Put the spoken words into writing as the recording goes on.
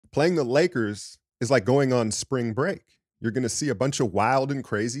playing the Lakers is like going on spring break. You're going to see a bunch of wild and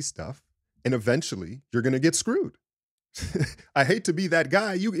crazy stuff, and eventually you're going to get screwed. I hate to be that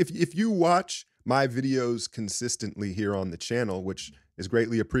guy. If you watch my videos consistently here on the channel, which is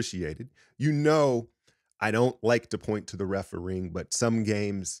greatly appreciated, you know I don't like to point to the refereeing, but some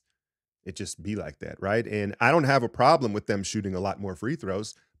games it just be like that, right? And I don't have a problem with them shooting a lot more free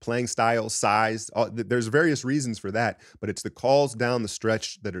throws, playing style, size. There's various reasons for that, but it's the calls down the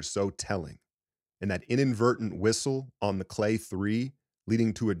stretch that are so telling. And that inadvertent whistle on the Clay three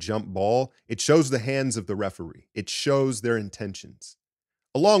leading to a jump ball, it shows the hands of the referee. It shows their intentions,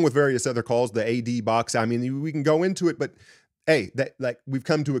 along with various other calls, the AD box. I mean, we can go into it, but hey, that like we've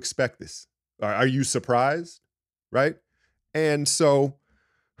come to expect this. Are you surprised? Right? And so,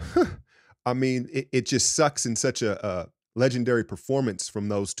 I mean, it just sucks in such a legendary performance from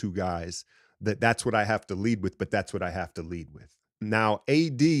those two guys that's what I have to lead with, but that's what I have to lead with. Now,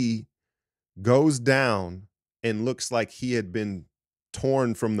 AD goes down and looks like he had been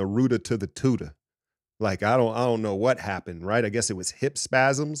torn from the rooter to the tutor. Like I don't know what happened, right? I guess it was hip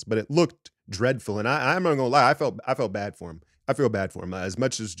spasms, but it looked dreadful. And I'm not gonna lie, I felt bad for him. I feel bad for him. As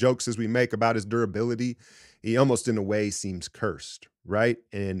much as jokes as we make about his durability, he almost in a way seems cursed, right?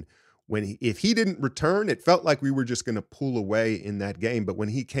 And if he didn't return, it felt like we were just gonna pull away in that game. But when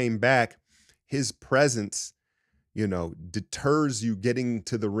he came back, his presence, deters you getting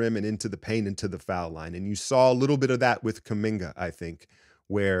to the rim and into the paint, into the foul line. And you saw a little bit of that with Kuminga, I think,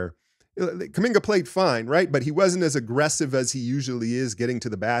 where Kuminga played fine, right? But he wasn't as aggressive as he usually is getting to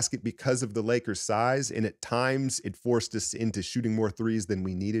the basket because of the Lakers' size. And at times it forced us into shooting more threes than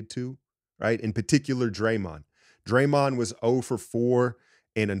we needed to, right? In particular, Draymond. Draymond was 0 for 4,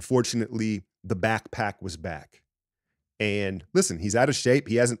 and unfortunately, the backpack was back. And listen, he's out of shape.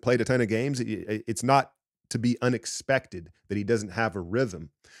 He hasn't played a ton of games. It's not to be unexpected that he doesn't have a rhythm.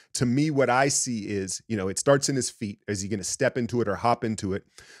 To me, what I see is, it starts in his feet. Is he going to step into it or hop into it?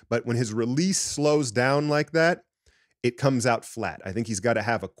 But when his release slows down like that, it comes out flat. I think he's got to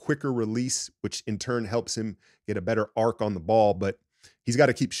have a quicker release, which in turn helps him get a better arc on the ball, but he's got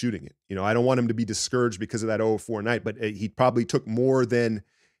to keep shooting it. I don't want him to be discouraged because of that 0-4 night, but he probably took more than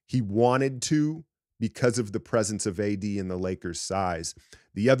he wanted to because of the presence of AD and the Lakers' size.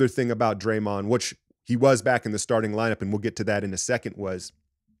 The other thing about Draymond, which he was back in the starting lineup, and we'll get to that in a second, was,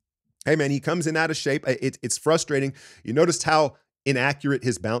 hey, man, he comes in out of shape. It's frustrating. You noticed how inaccurate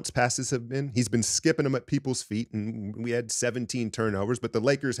his bounce passes have been? He's been skipping them at people's feet, and we had 17 turnovers, but the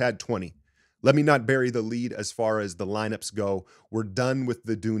Lakers had 20. Let me not bury the lead as far as the lineups go. We're done with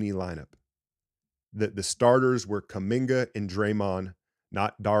the Dooney lineup. The starters were Kuminga and Draymond,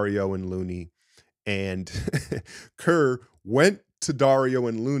 not Dario and Looney. And Kerr went to Dario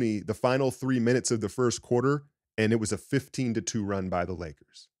and Looney the final 3 minutes of the first quarter, and it was a 15-2 run by the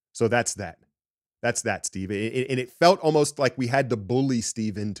Lakers. So that's that. That's that, Steve. And it felt almost like we had to bully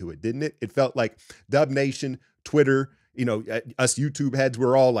Steve into it, didn't it? It felt like Dub Nation, Twitter, us YouTube heads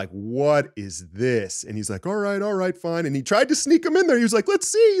were all like, what is this? And he's like, all right, fine. And he tried to sneak him in there. He was like, let's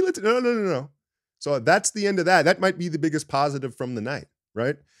see. No. So that's the end of that. That might be the biggest positive from the night,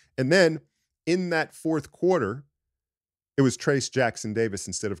 right? And then in that fourth quarter, it was Trace Jackson Davis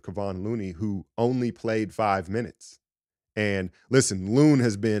instead of Kevon Looney, who only played 5 minutes. And listen, Loon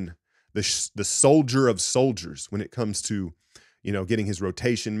has been the soldier of soldiers when it comes to, getting his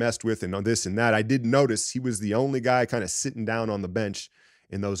rotation messed with and on this and that. I did notice he was the only guy kind of sitting down on the bench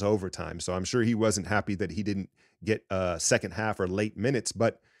in those overtimes. So I'm sure he wasn't happy that he didn't get second half or late minutes.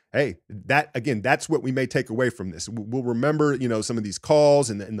 But hey, that's what we may take away from this. We'll remember, some of these calls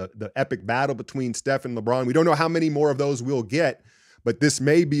and the epic battle between Steph and LeBron. We don't know how many more of those we'll get, but this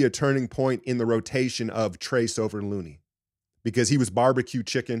may be a turning point in the rotation of Trace over Looney, because he was barbecue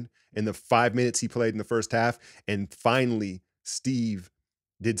chicken in the 5 minutes he played in the first half, and finally Steve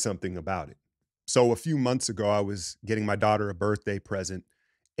did something about it. So a few months ago, I was getting my daughter a birthday present.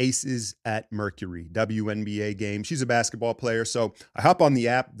 Aces at Mercury, WNBA game. She's a basketball player. So I hop on the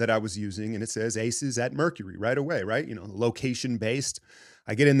app that I was using, and it says Aces at Mercury right away, right? Location based.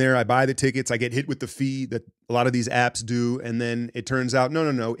 I get in there, I buy the tickets, I get hit with the fee that a lot of these apps do. And then it turns out,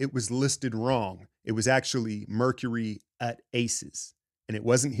 no, it was listed wrong. It was actually Mercury at Aces. And it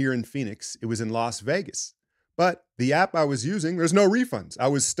wasn't here in Phoenix. It was in Las Vegas. But the app I was using, there's no refunds. I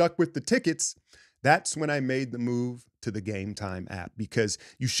was stuck with the tickets. That's when I made the move to the Game Time app, because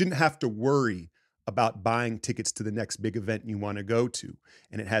you shouldn't have to worry about buying tickets to the next big event you want to go to.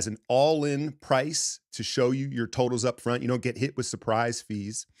 And it has an all-in price to show you your totals up front. You don't get hit with surprise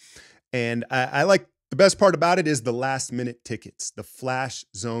fees. And I like, the best part about it is the last minute tickets, the flash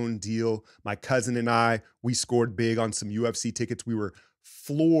zone deal. My cousin and I, we scored big on some UFC tickets. We were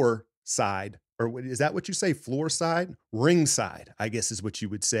floor side, or is that what you say? Floor side? Ringside, I guess is what you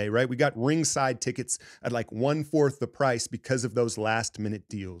would say, right? We got ringside tickets at like 1/4 the price because of those last minute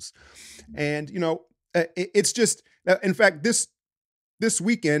deals. And, it's just, in fact, this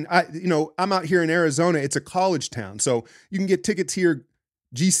weekend, I'm out here in Arizona. It's a college town. So you can get tickets here,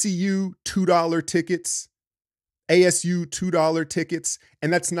 GCU, $2 tickets, ASU $2 tickets,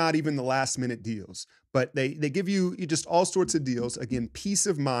 and that's not even the last minute deals. But they give you just all sorts of deals. Again, peace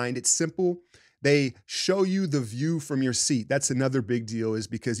of mind. It's simple. They show you the view from your seat. That's another big deal, is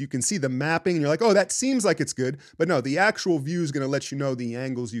because you can see the mapping and you're like, oh, that seems like it's good. But no, the actual view is going to let you know the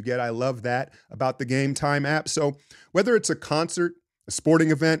angles you get. I love that about the Game Time app. So whether it's a concert, a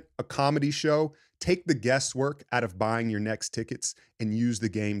sporting event, a comedy show, take the guesswork out of buying your next tickets and use the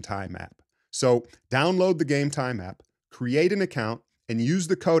Game Time app. So download the Game Time app, create an account, and use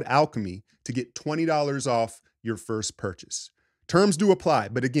the code Alchemy to get $20 off your first purchase. Terms do apply,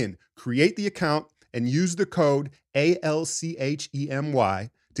 but again, create the account and use the code ALCHEMY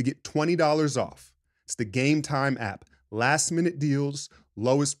to get $20 off. It's the Game Time app. Last minute deals,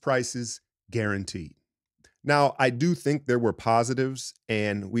 lowest prices guaranteed. Now, I do think there were positives,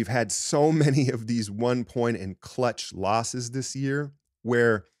 and we've had so many of these 1 point and clutch losses this year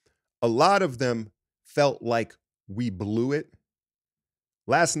where a lot of them felt like we blew it.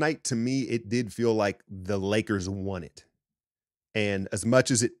 Last night, to me, it did feel like the Lakers won it. And as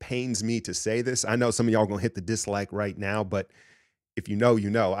much as it pains me to say this, I know some of y'all gonna hit the dislike right now, but if you know, you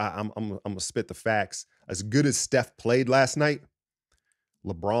know. I'm gonna spit the facts. As good as Steph played last night,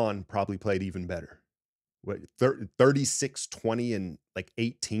 LeBron probably played even better. 36, 20, and like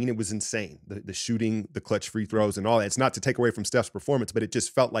 18. It was insane. The shooting, the clutch free throws, and all that. It's not to take away from Steph's performance, but it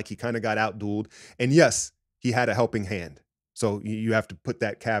just felt like he kind of got outdueled. And yes, he had a helping hand. So you have to put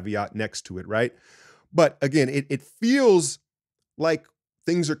that caveat next to it, right? But again, it feels like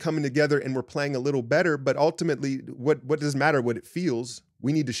things are coming together and we're playing a little better, but ultimately, what does matter what it feels?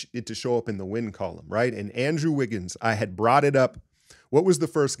 We need it to show up in the win column, right? And Andrew Wiggins, I had brought it up. What was the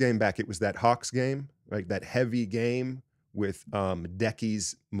first game back? It was that Hawks game, right? That heavy game with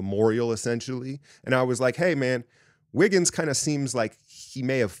Decky's memorial, essentially. And I was like, hey, man, Wiggins kind of seems like he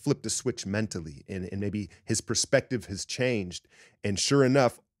may have flipped a switch mentally, and maybe his perspective has changed. And sure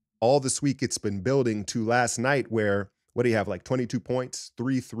enough, all this week it's been building to last night where, what do you have, like 22 points,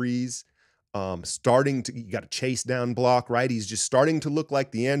 3 threes, you got a chase down block, right? He's just starting to look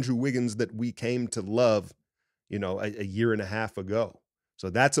like the Andrew Wiggins that we came to love, a year and a half ago. So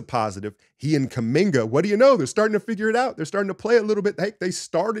that's a positive. He and Kuminga, what do you know? They're starting to figure it out. They're starting to play a little bit. They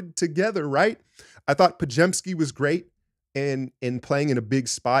started together, right? I thought Podziemski was great in playing in a big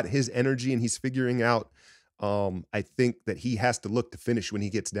spot, his energy, and he's figuring out, I think that he has to look to finish when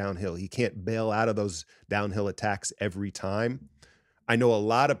he gets downhill. He can't bail out of those downhill attacks every time. I know a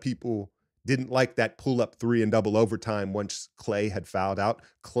lot of people didn't like that pull-up 3 in double overtime once Clay had fouled out.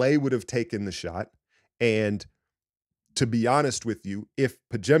 Clay would have taken the shot. And to be honest with you, if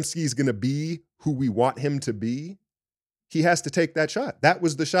Podziemski is going to be who we want him to be, he has to take that shot. That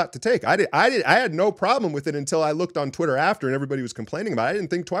was the shot to take. I had no problem with it until I looked on Twitter after and everybody was complaining about it. I didn't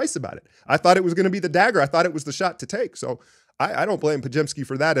think twice about it. I thought it was going to be the dagger. I thought it was the shot to take. So I don't blame Podziemski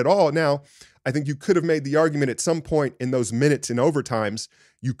for that at all. Now, I think you could have made the argument at some point in those minutes in overtimes,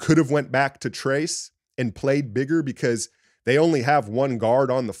 you could have went back to Trace and played bigger because they only have one guard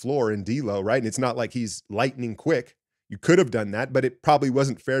on the floor in D'Lo, right? And it's not like he's lightning quick. You could have done that, but it probably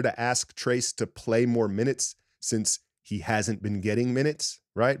wasn't fair to ask Trace to play more minutes since he hasn't been getting minutes,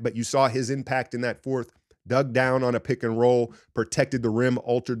 right? But you saw his impact in that fourth, dug down on a pick and roll, protected the rim,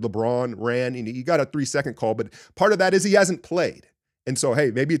 altered LeBron, ran, and he got a 3-second call. But part of that is he hasn't played. And so,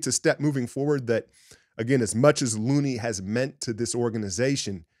 hey, maybe it's a step moving forward that, again, as much as Looney has meant to this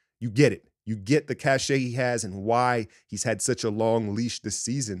organization, you get it. You get the cachet he has and why he's had such a long leash this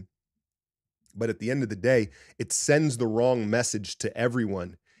season. But at the end of the day, it sends the wrong message to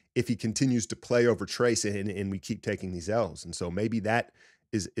everyone if he continues to play over Trace and we keep taking these L's. And so maybe that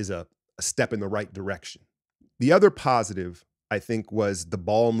is a step in the right direction. The other positive, I think, was the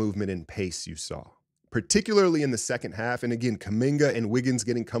ball movement and pace you saw, particularly in the second half. And again, Kuminga and Wiggins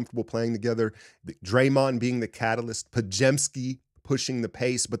getting comfortable playing together, Draymond being the catalyst, Podziemski pushing the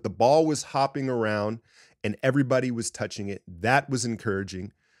pace, but the ball was hopping around and everybody was touching it. That was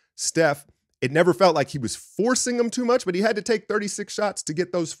encouraging. Steph, it never felt like he was forcing them too much, but he had to take 36 shots to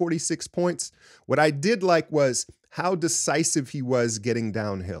get those 46 points. What I did like was how decisive he was getting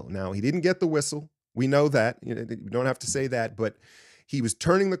downhill. Now, he didn't get the whistle. We know that. You don't have to say that, but he was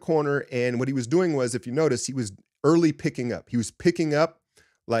turning the corner, and what he was doing was, if you notice, he was early picking up. He was picking up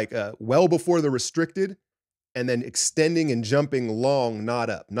like well before the restricted, and then extending and jumping long, not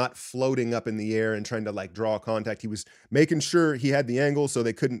up, not floating up in the air and trying to like draw contact. He was making sure he had the angle so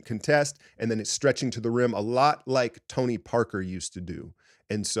they couldn't contest, and then it's stretching to the rim a lot like Tony Parker used to do.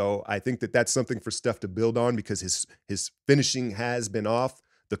 And so I think that that's something for Steph to build on because his finishing has been off.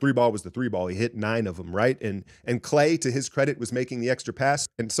 The three ball was the three ball. He hit 9 of them, right? And Clay, to his credit, was making the extra pass.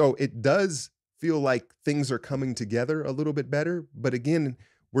 And so it does feel like things are coming together a little bit better. But again,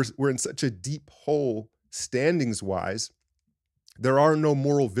 we're in such a deep hole standings wise. There are no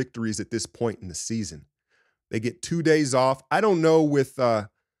moral victories at this point in the season. They get 2 days off. I don't know with that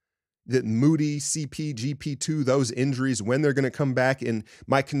Moody, CP, GP2, those injuries, when they're going to come back. And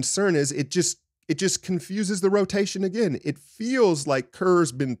my concern is it just confuses the rotation again. It feels like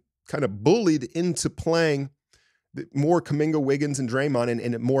Kerr's been kind of bullied into playing more Kuminga, Wiggins, and Draymond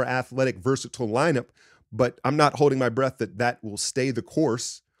in a more athletic, versatile lineup. But I'm not holding my breath that that will stay the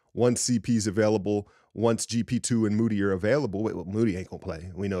course once CP is available, once GP2 and Moody are available. Well, Moody ain't gonna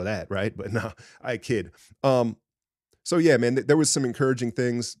play. We know that, right? But no, I kid. So yeah, man, there was some encouraging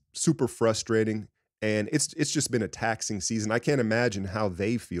things, super frustrating. And it's just been a taxing season. I can't imagine how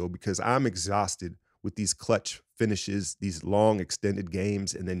they feel because I'm exhausted with these clutch finishes, these long extended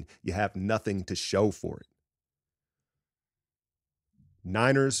games, and then you have nothing to show for it.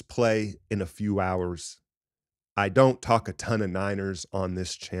 Niners play in a few hours. I don't talk a ton of Niners on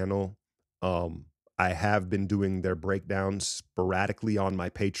this channel. I have been doing their breakdowns sporadically on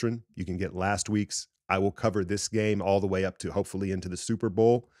my Patreon. You can get last week's. I will cover this game all the way up to hopefully into the Super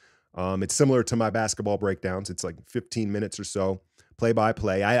Bowl. It's similar to my basketball breakdowns. It's like 15 minutes or so, play by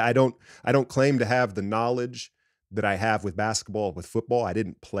play. I don't claim to have the knowledge that I have with basketball, with football. I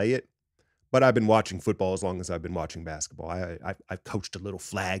didn't play it, but I've been watching football as long as I've been watching basketball. I've coached a little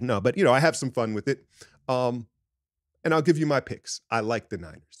flag, no, but I have some fun with it. And I'll give you my picks. I like the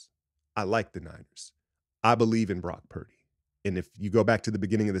Niners. I like the Niners. I believe in Brock Purdy. And if you go back to the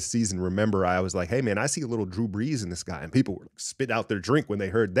beginning of the season, remember I was like, hey, man, I see a little Drew Brees in this guy. And people were like, spit out their drink when they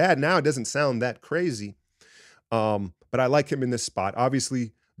heard that. Now it doesn't sound that crazy. But I like him in this spot.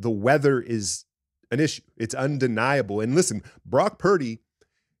 Obviously, the weather is an issue. It's undeniable. And listen, Brock Purdy,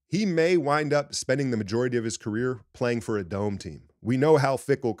 he may wind up spending the majority of his career playing for a dome team. We know how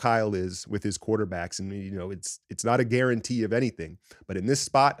fickle Kyle is with his quarterbacks, and it's not a guarantee of anything. But in this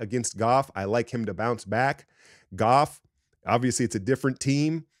spot against Goff, I like him to bounce back. Goff, obviously, it's a different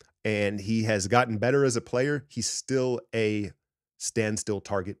team, and he has gotten better as a player. He's still a standstill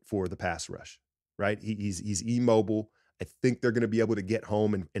target for the pass rush, right? He's immobile. I think they're going to be able to get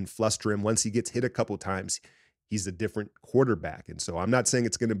home and fluster him. Once he gets hit a couple times, he's a different quarterback. And so I'm not saying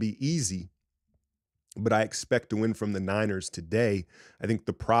it's going to be easy, but I expect to win from the Niners today. I think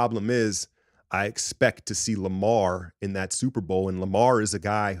the problem is I expect to see Lamar in that Super Bowl, and Lamar is a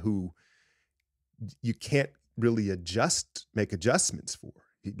guy who you can't really make adjustments for.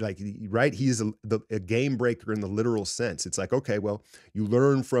 Right? He's a game breaker in the literal sense. It's like, okay, well, you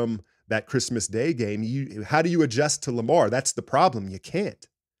learn from that Christmas Day game. How do you adjust to Lamar? That's the problem. You can't.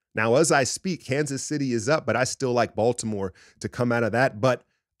 Now, as I speak, Kansas City is up, but I still like Baltimore to come out of that. But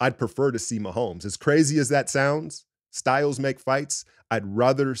I'd prefer to see Mahomes. As crazy as that sounds, styles make fights. I'd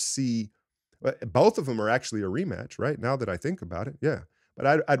rather see both of them are actually a rematch, right? Now that I think about it, yeah.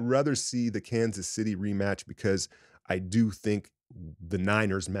 But I'd rather see the Kansas City rematch because I do think the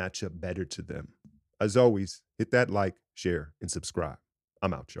Niners match up better to them. As always, hit that like, share, and subscribe.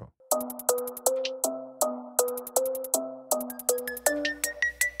 I'm out, y'all.